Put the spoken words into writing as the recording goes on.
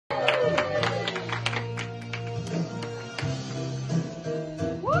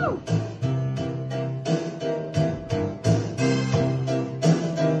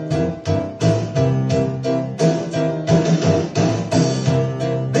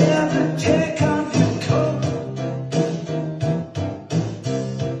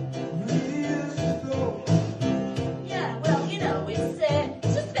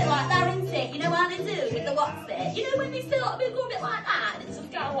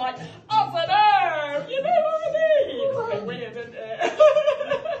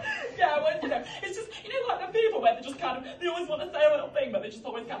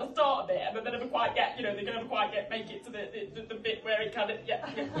make it to the bit where it kind of, yeah.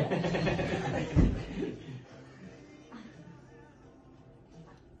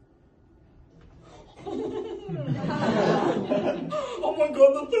 Oh my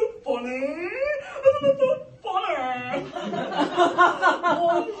God, that's so funny. That's so funny.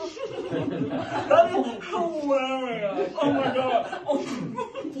 That is hilarious. Oh my God.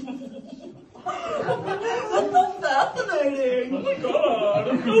 That's so fascinating. Oh my God.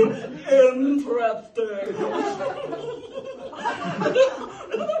 That's so interesting.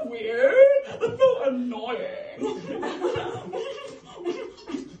 Isn't that weird? That's so annoying.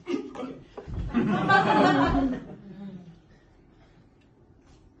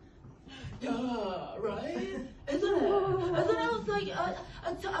 Yeah, right? Isn't it? It's like,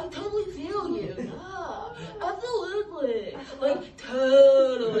 I totally feel you. Yeah, absolutely. Like,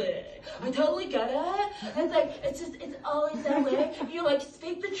 totally. I totally get it. It's like, it's always that way. You like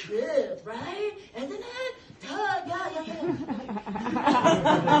speak the truth, right? Isn't it? Yeah.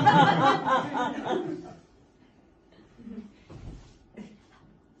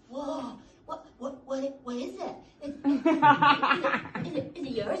 Whoa, what is it? Is it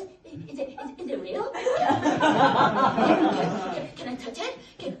yours? Is it real? Can I touch it?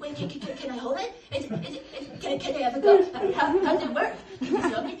 Can I hold it? Can I have a go? How does it work? Can you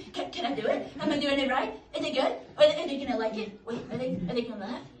show me? Can I do it? Am I doing it right? Is it good? Are they gonna like it? Wait, are they gonna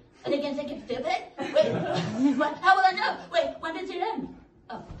laugh? Are they gonna think it's stupid? Wait, what? How will I know? Wait, when does it end?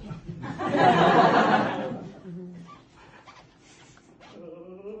 Oh, yeah.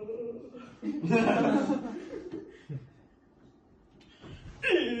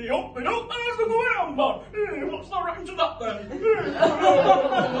 What's the right to that then?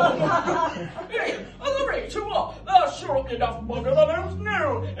 Hey, are they right to what? That's sure up your daft bugger, that else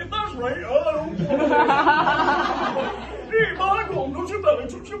no. If that's right, I don't Hey, my God, touch your belly,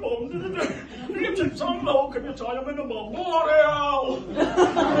 touch your bum. You take some milk and you tie them in a bum. What the hell?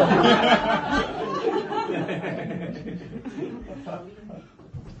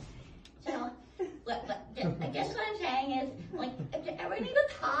 I guess what I'm saying is, like, if you ever need to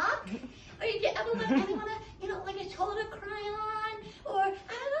talk, or if you ever want to, like a shoulder to cry on, or, I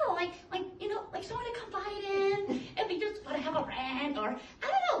don't know, like, someone to confide in, if you just want to have a rant, or, I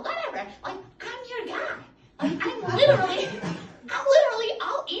don't know, whatever, like, I'm your guy. Like, I'm literally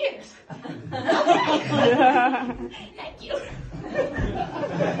all ears. Okay. Thank you.